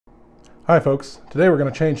Hi folks, today we're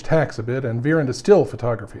going to change tacks a bit and veer into still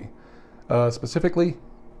photography, specifically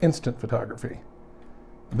instant photography.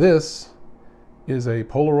 This is a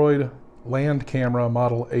Polaroid Land Camera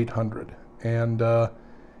Model 800, and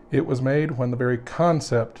it was made when the very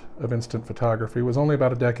concept of instant photography was only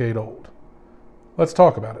about a decade old. Let's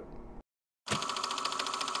talk about it.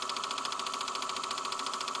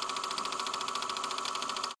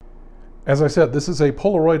 As I said, this is a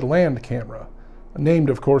Polaroid Land camera, named,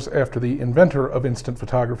 of course, after the inventor of instant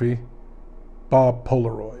photography, Bob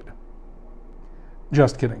Polaroid.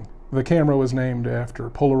 Just kidding. The camera was named after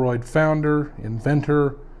Polaroid founder,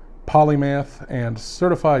 inventor, polymath, and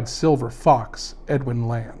certified silver fox, Edwin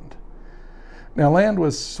Land. Now, Land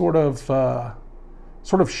was sort of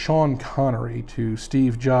Sean Connery to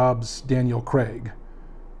Steve Jobs' Daniel Craig,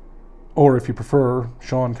 or if you prefer,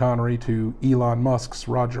 Sean Connery to Elon Musk's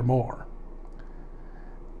Roger Moore.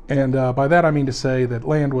 And by that I mean to say that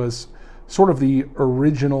Land was sort of the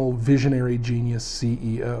original visionary genius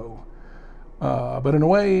CEO. But in a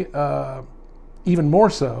way, even more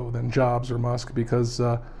so than Jobs or Musk, because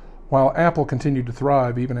while Apple continued to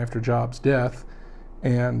thrive even after Jobs' death,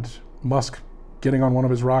 and Musk getting on one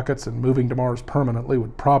of his rockets and moving to Mars permanently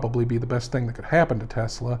would probably be the best thing that could happen to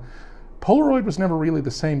Tesla, Polaroid was never really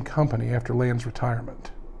the same company after Land's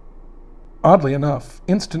retirement. Oddly enough,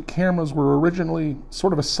 instant cameras were originally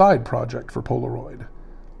sort of a side project for Polaroid.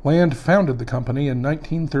 Land founded the company in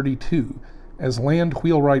 1932 as Land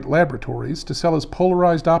Wheelwright Laboratories to sell his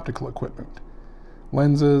polarized optical equipment,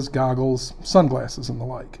 lenses, goggles, sunglasses, and the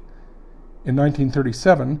like. In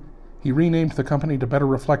 1937, he renamed the company to better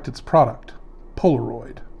reflect its product,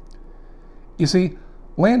 Polaroid. You see,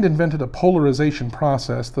 Land invented a polarization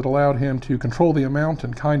process that allowed him to control the amount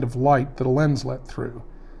and kind of light that a lens let through.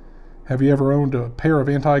 Have you ever owned a pair of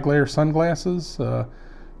anti-glare sunglasses,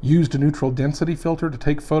 used a neutral density filter to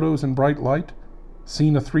take photos in bright light,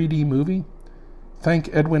 seen a 3D movie? Thank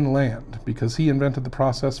Edwin Land, because he invented the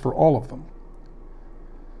process for all of them.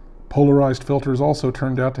 Polarized filters also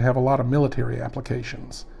turned out to have a lot of military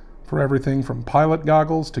applications, for everything from pilot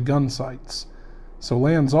goggles to gun sights. So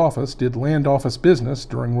Land's office did land office business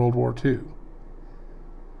during World War II.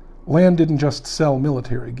 Land didn't just sell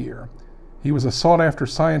military gear. He was a sought-after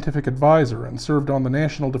scientific advisor and served on the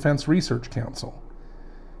National Defense Research Council.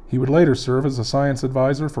 He would later serve as a science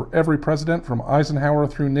advisor for every president from Eisenhower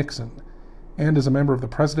through Nixon, and as a member of the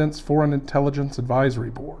President's Foreign Intelligence Advisory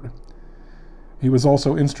Board. He was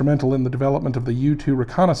also instrumental in the development of the U-2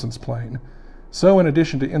 reconnaissance plane, so in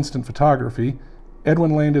addition to instant photography,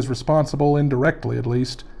 Edwin Land is responsible, indirectly at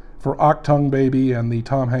least, for Achtung Baby and the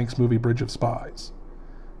Tom Hanks movie Bridge of Spies.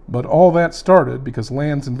 But all that started because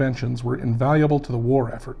Land's inventions were invaluable to the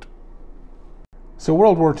war effort. So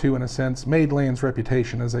World War II, in a sense, made Land's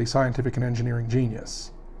reputation as a scientific and engineering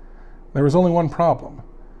genius. There was only one problem.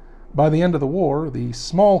 By the end of the war, the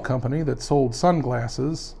small company that sold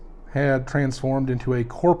sunglasses had transformed into a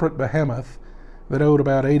corporate behemoth that owed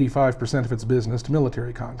about 85% of its business to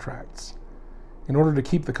military contracts. In order to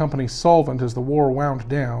keep the company solvent as the war wound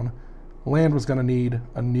down, Land was going to need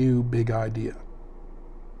a new big idea.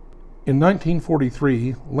 In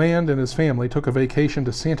 1943, Land and his family took a vacation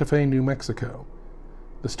to Santa Fe, New Mexico.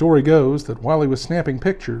 The story goes that while he was snapping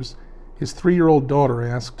pictures, his 3-year-old daughter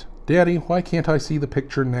asked, "Daddy, why can't I see the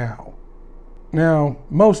picture now?" Now,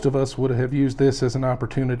 most of us would have used this as an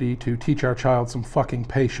opportunity to teach our child some fucking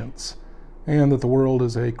patience, and that the world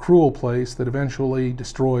is a cruel place that eventually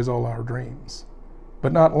destroys all our dreams.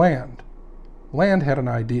 But not Land. Land had an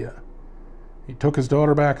idea. He took his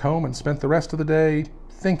daughter back home and spent the rest of the day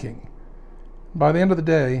thinking. By the end of the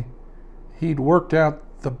day, he'd worked out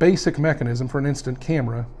the basic mechanism for an instant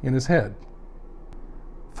camera in his head.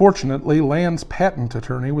 Fortunately, Land's patent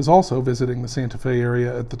attorney was also visiting the Santa Fe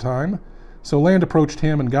area at the time, so Land approached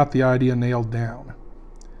him and got the idea nailed down.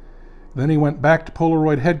 Then he went back to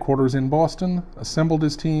Polaroid headquarters in Boston, assembled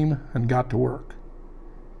his team, and got to work.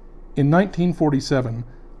 In 1947,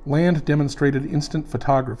 Land demonstrated instant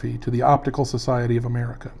photography to the Optical Society of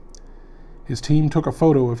America. His team took a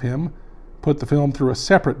photo of him, put the film through a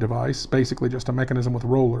separate device, basically just a mechanism with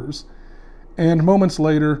rollers, and moments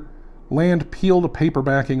later, Land peeled a paper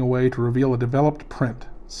backing away to reveal a developed print,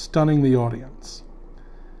 stunning the audience.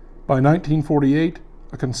 By 1948,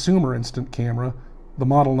 a consumer instant camera, the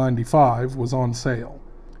Model 95, was on sale.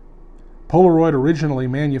 Polaroid originally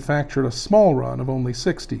manufactured a small run of only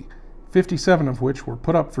 60, 57 of which were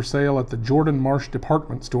put up for sale at the Jordan Marsh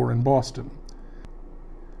department store in Boston.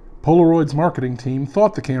 Polaroid's marketing team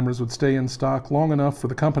thought the cameras would stay in stock long enough for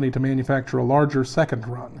the company to manufacture a larger second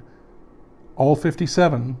run. All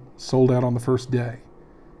 57 sold out on the first day,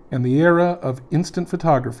 and the era of instant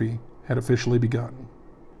photography had officially begun.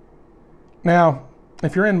 Now,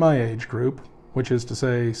 if you're in my age group, which is to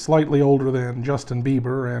say slightly older than Justin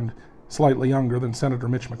Bieber and slightly younger than Senator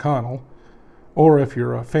Mitch McConnell, or if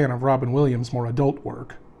you're a fan of Robin Williams' more adult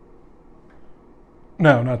work.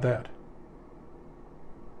 No, not that.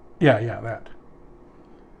 Yeah, that.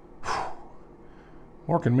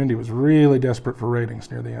 Mork and Mindy was really desperate for ratings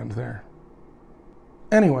near the end there.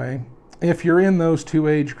 Anyway, if you're in those two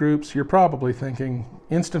age groups, you're probably thinking,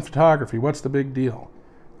 instant photography, what's the big deal?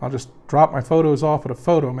 I'll just drop my photos off at a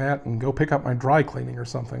photomat and go pick up my dry cleaning or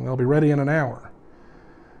something. They'll be ready in an hour.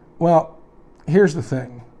 Well, here's the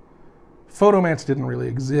thing. Photomats didn't really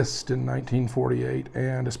exist in 1948,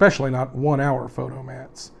 and especially not 1-hour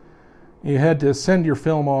photomats. You had to send your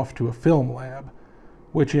film off to a film lab,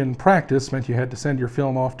 which in practice meant you had to send your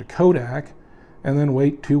film off to Kodak and then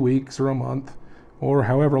wait 2 weeks or a month, or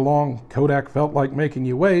however long Kodak felt like making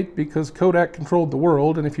you wait, because Kodak controlled the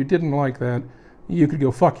world, and if you didn't like that, you could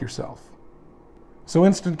go fuck yourself. So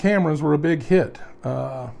instant cameras were a big hit,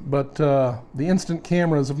 but the instant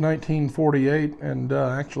cameras of 1948, and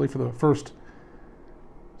actually for the first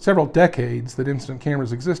several decades that instant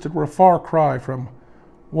cameras existed, were a far cry from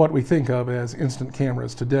what we think of as instant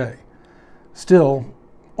cameras today. Still,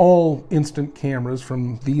 all instant cameras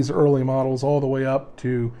from these early models all the way up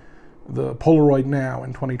to the Polaroid now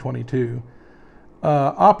in 2022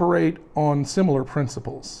 operate on similar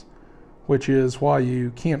principles, which is why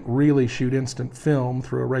you can't really shoot instant film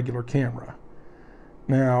through a regular camera.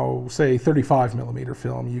 Now, say 35mm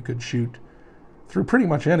film, you could shoot through pretty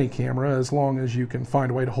much any camera as long as you can find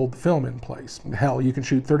a way to hold the film in place. Hell, you can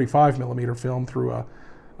shoot 35mm film through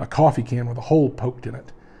a coffee can with a hole poked in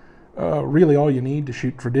it. Really all you need to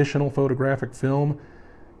shoot traditional photographic film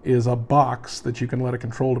is a box that you can let a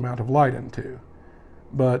controlled amount of light into.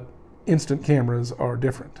 But instant cameras are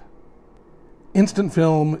different. Instant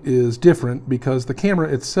film is different because the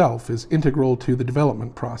camera itself is integral to the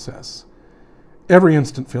development process. Every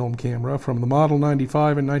instant film camera, from the Model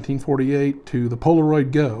 95 in 1948 to the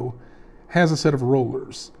Polaroid Go, has a set of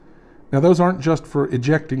rollers. Now those aren't just for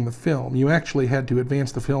ejecting the film. You actually had to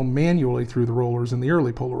advance the film manually through the rollers in the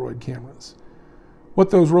early Polaroid cameras. What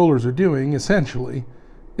those rollers are doing, essentially,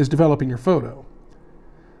 is developing your photo.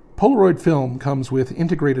 Polaroid film comes with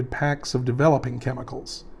integrated packs of developing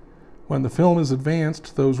chemicals. When the film is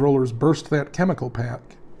advanced, those rollers burst that chemical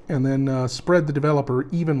pack and then spread the developer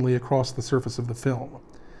evenly across the surface of the film.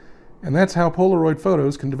 And that's how Polaroid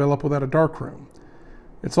photos can develop without a darkroom.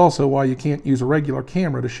 It's also why you can't use a regular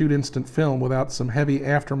camera to shoot instant film without some heavy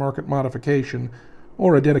aftermarket modification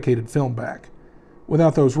or a dedicated film back.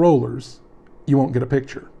 Without those rollers, you won't get a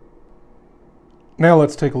picture. Now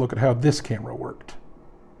let's take a look at how this camera worked.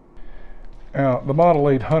 Now, the Model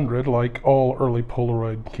 800, like all early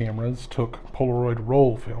Polaroid cameras, took Polaroid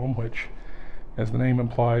roll film, which, as the name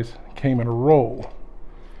implies, came in a roll.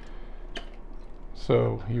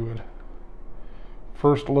 So you would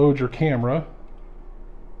first load your camera,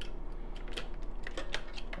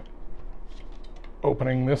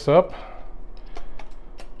 opening this up,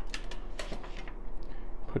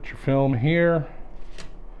 put your film here,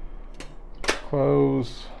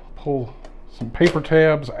 close, pull some paper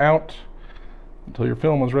tabs out until your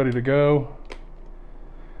film was ready to go.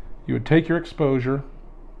 You would take your exposure,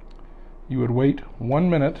 you would wait 1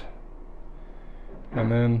 minute,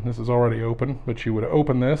 and then this is already open, but you would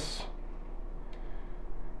open this,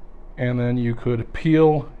 and then you could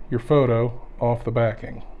peel your photo off the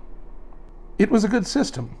backing. It was a good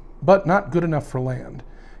system, but not good enough for Land.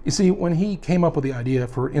 You see, when he came up with the idea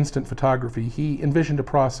for instant photography, he envisioned a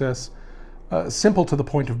process simple to the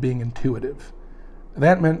point of being intuitive.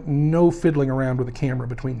 That meant no fiddling around with the camera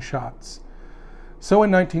between shots. So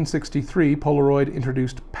in 1963, Polaroid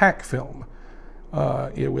introduced pack film.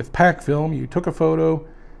 With pack film, you took a photo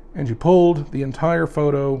and you pulled the entire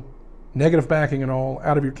photo, negative backing and all,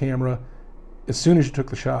 out of your camera as soon as you took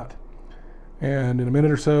the shot. And in a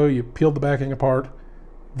minute or so, you peeled the backing apart.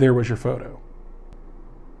 There was your photo.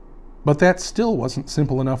 But that still wasn't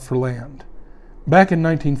simple enough for Land. Back in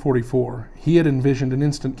 1944, he had envisioned an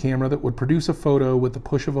instant camera that would produce a photo with the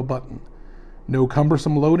push of a button. No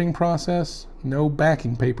cumbersome loading process, no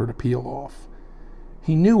backing paper to peel off.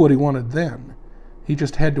 He knew what he wanted then. He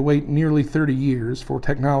just had to wait nearly 30 years for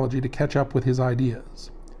technology to catch up with his ideas.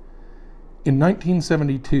 In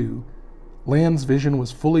 1972, Land's vision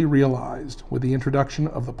was fully realized with the introduction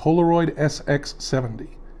of the Polaroid SX70,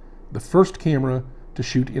 the first camera to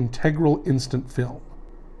shoot integral instant film.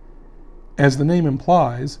 As the name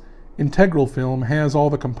implies, integral film has all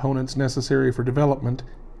the components necessary for development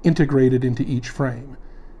integrated into each frame.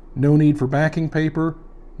 No need for backing paper,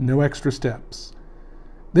 no extra steps.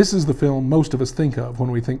 This is the film most of us think of when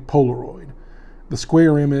we think Polaroid. The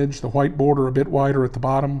square image, the white border a bit wider at the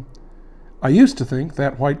bottom. I used to think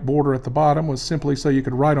that white border at the bottom was simply so you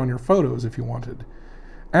could write on your photos if you wanted.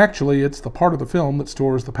 Actually, it's the part of the film that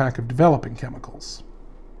stores the pack of developing chemicals.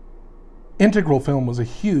 Integral film was a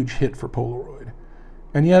huge hit for Polaroid,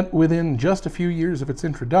 and yet within just a few years of its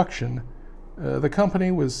introduction, the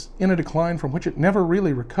company was in a decline from which it never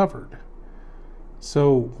really recovered.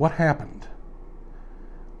 So what happened?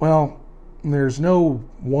 Well, there's no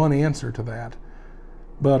one answer to that,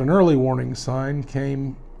 but an early warning sign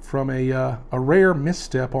came from a rare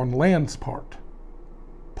misstep on Land's part: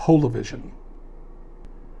 Polavision.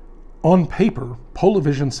 On paper,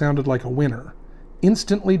 Polavision sounded like a winner,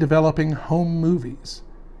 instantly developing home movies.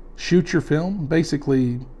 Shoot your film,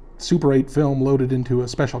 basically Super 8 film loaded into a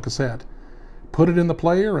special cassette. Put it in the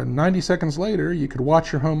player, and 90 seconds later, you could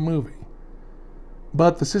watch your home movie.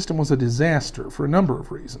 But the system was a disaster for a number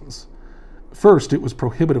of reasons. First, it was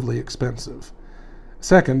prohibitively expensive.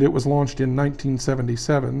 Second, it was launched in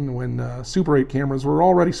 1977 when Super 8 cameras were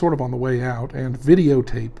already sort of on the way out and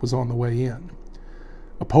videotape was on the way in.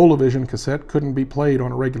 A Polavision cassette couldn't be played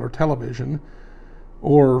on a regular television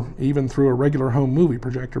or even through a regular home movie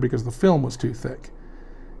projector because the film was too thick.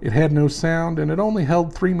 It had no sound and it only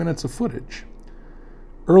held 3 minutes of footage.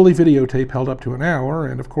 Early videotape held up to an hour,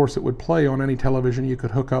 and of course it would play on any television you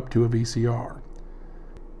could hook up to a VCR.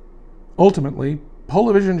 Ultimately,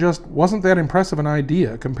 Polavision just wasn't that impressive an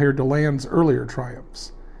idea compared to Land's earlier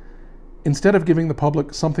triumphs. Instead of giving the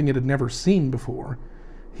public something it had never seen before,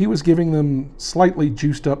 he was giving them slightly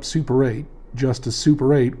juiced up Super 8, just as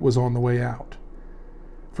Super 8 was on the way out.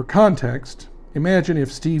 For context, imagine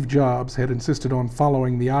if Steve Jobs had insisted on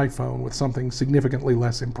following the iPhone with something significantly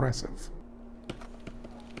less impressive.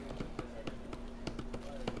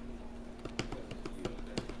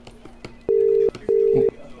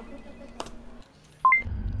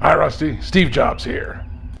 Hi, Rusty. Steve Jobs here.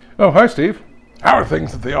 Oh, hi, Steve. How are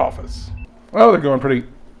things at the office? Oh, they're going pretty...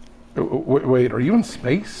 Wait, are you in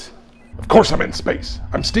space? Of course I'm in space.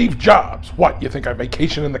 I'm Steve Jobs. What, you think I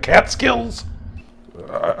vacation in the Catskills?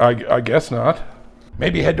 I guess not.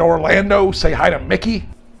 Maybe head to Orlando, say hi to Mickey?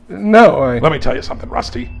 No, Let me tell you something,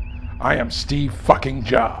 Rusty. I am Steve fucking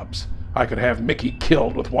Jobs. I could have Mickey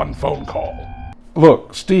killed with one phone call.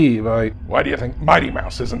 Look, Steve, Why do you think Mighty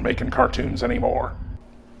Mouse isn't making cartoons anymore?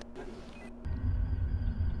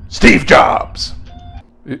 Steve Jobs!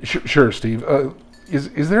 Sure, Steve.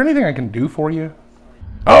 Is there anything I can do for you?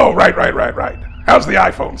 Oh, right. How's the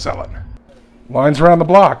iPhone selling? Lines around the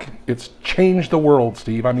block. It's changed the world,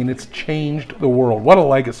 Steve. I mean, it's changed the world. What a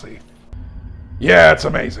legacy. Yeah, it's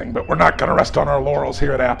amazing, but we're not going to rest on our laurels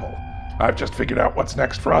here at Apple. I've just figured out what's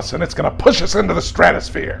next for us, and it's going to push us into the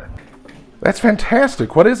stratosphere. That's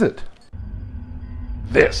fantastic. What is it?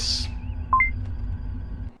 This.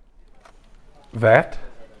 That?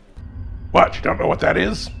 What, you don't know what that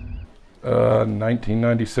is?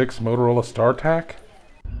 1996 Motorola StarTAC?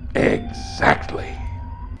 Exactly.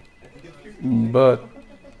 But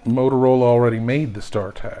Motorola already made the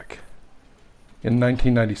StarTAC in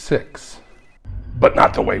 1996. But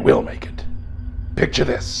not the way we'll make it. Picture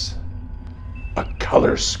this. A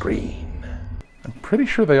color screen. I'm pretty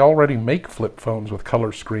sure they already make flip phones with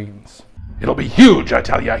color screens. It'll be huge, I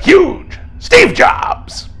tell you, huge! Steve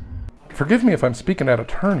Jobs! Forgive me if I'm speaking out of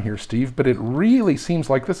turn here, Steve, but it really seems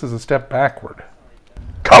like this is a step backward.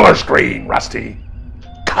 Color screen, Rusty.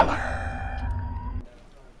 Color.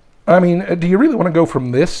 I mean, do you really want to go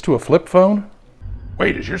from this to a flip phone?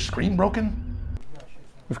 Wait, is your screen broken?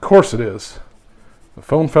 Of course it is. The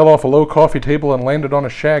phone fell off a low coffee table and landed on a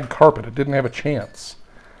shag carpet. It didn't have a chance.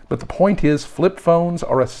 But the point is, flip phones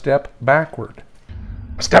are a step backward.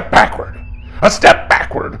 A step backward? A step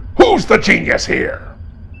backward? Who's the genius here?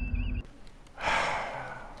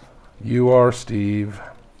 You are, Steve.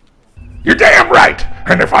 You're damn right!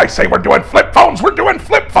 And if I say we're doing flip phones, we're doing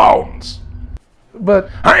flip phones! But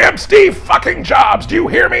I am Steve fucking Jobs, do you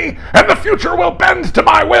hear me? And the future will bend to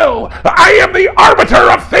my will! I am the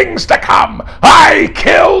arbiter of things to come! I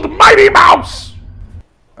killed Mighty Mouse!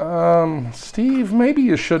 Steve, maybe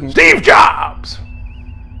you shouldn't... Steve Jobs!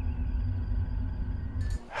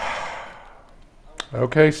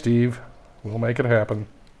 Okay, Steve. We'll make it happen.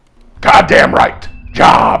 Goddamn right!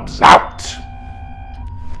 Jobs out!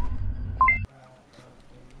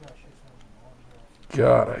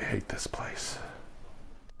 God, I hate this place.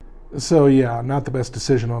 So yeah, not the best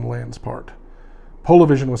decision on Land's part.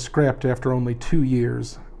 Polavision was scrapped after only 2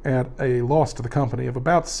 years at a loss to the company of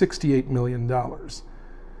about $68 million.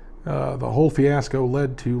 The whole fiasco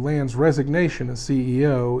led to Land's resignation as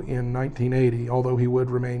CEO in 1980, although he would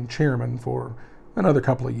remain chairman for another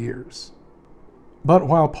couple of years. But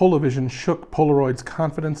while Polavision shook Polaroid's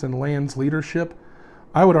confidence in Land's leadership,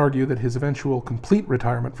 I would argue that his eventual complete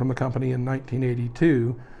retirement from the company in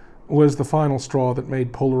 1982 was the final straw that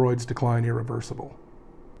made Polaroid's decline irreversible.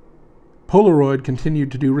 Polaroid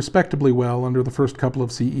continued to do respectably well under the first couple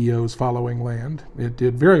of CEOs following Land. It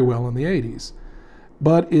did very well in the 80s.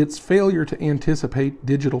 But its failure to anticipate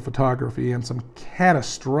digital photography and some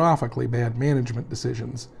catastrophically bad management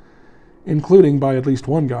decisions, including by at least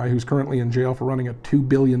one guy who's currently in jail for running a $2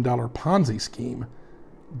 billion Ponzi scheme,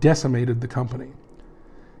 decimated the company.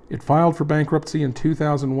 It filed for bankruptcy in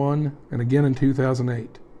 2001 and again in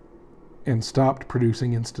 2008, and stopped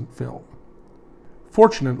producing instant film.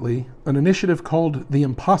 Fortunately, an initiative called the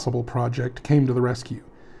Impossible Project came to the rescue,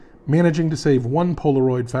 managing to save one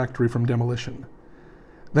Polaroid factory from demolition.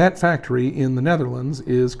 That factory in the Netherlands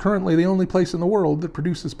is currently the only place in the world that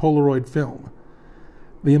produces Polaroid film.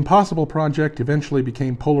 The Impossible Project eventually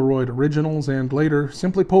became Polaroid Originals and later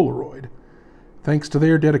simply Polaroid. Thanks to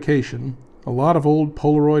their dedication, a lot of old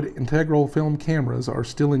Polaroid integral film cameras are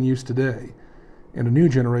still in use today, and a new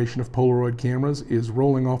generation of Polaroid cameras is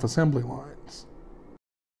rolling off assembly lines.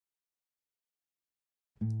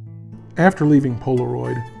 After leaving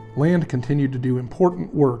Polaroid, Land continued to do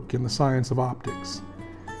important work in the science of optics.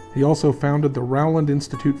 He also founded the Rowland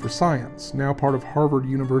Institute for Science, now part of Harvard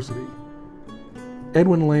University.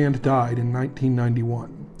 Edwin Land died in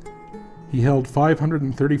 1991. He held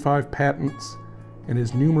 535 patents, and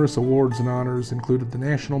his numerous awards and honors included the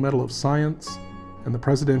National Medal of Science and the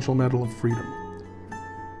Presidential Medal of Freedom.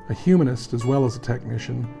 A humanist as well as a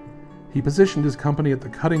technician, he positioned his company at the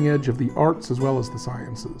cutting edge of the arts as well as the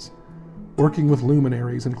sciences, working with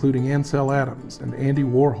luminaries including Ansel Adams and Andy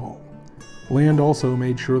Warhol. Land also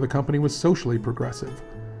made sure the company was socially progressive,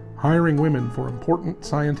 hiring women for important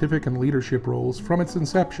scientific and leadership roles from its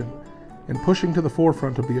inception and pushing to the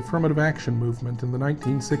forefront of the affirmative action movement in the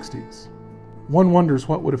 1960s. One wonders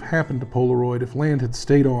what would have happened to Polaroid if Land had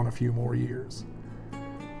stayed on a few more years.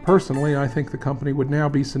 Personally, I think the company would now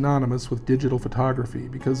be synonymous with digital photography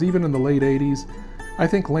because even in the late 80s, I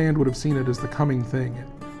think Land would have seen it as the coming thing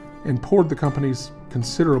and poured the company's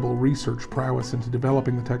considerable research prowess into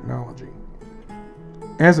developing the technology.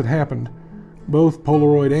 As it happened, both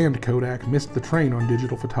Polaroid and Kodak missed the train on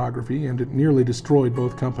digital photography, and it nearly destroyed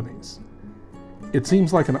both companies. It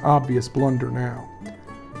seems like an obvious blunder now,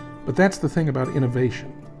 but that's the thing about innovation.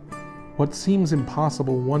 What seems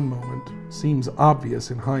impossible one moment seems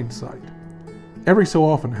obvious in hindsight. Every so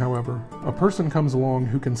often, however, a person comes along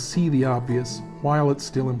who can see the obvious while it's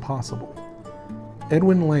still impossible.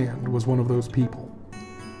 Edwin Land was one of those people.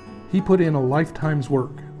 He put in a lifetime's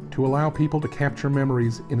work to allow people to capture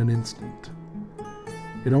memories in an instant.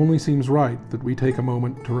 It only seems right that we take a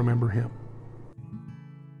moment to remember him.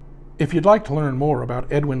 If you'd like to learn more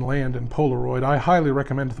about Edwin Land and Polaroid, I highly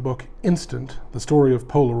recommend the book Instant, The Story of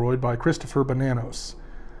Polaroid by Christopher Bananos.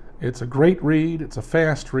 It's a great read, it's a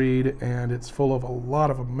fast read, and it's full of a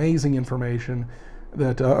lot of amazing information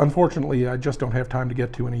that unfortunately I just don't have time to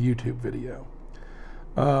get to in a YouTube video.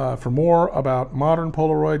 For more about modern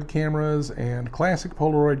Polaroid cameras and classic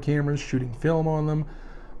Polaroid cameras shooting film on them,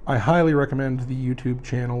 I highly recommend the YouTube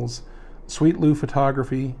channels Sweet Lou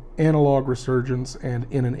Photography, Analog Resurgence, and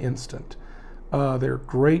In an Instant. They're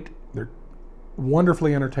great, they're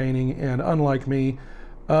wonderfully entertaining, and unlike me,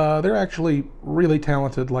 they're actually really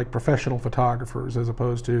talented, like professional photographers, as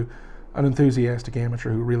opposed to an enthusiastic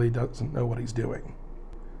amateur who really doesn't know what he's doing.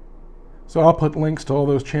 So I'll put links to all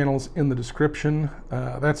those channels in the description.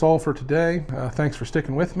 That's all for today. Thanks for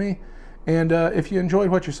sticking with me. And if you enjoyed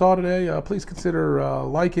what you saw today, please consider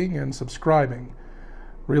liking and subscribing.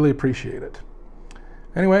 Really appreciate it.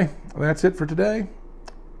 Anyway, that's it for today.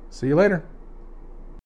 See you later.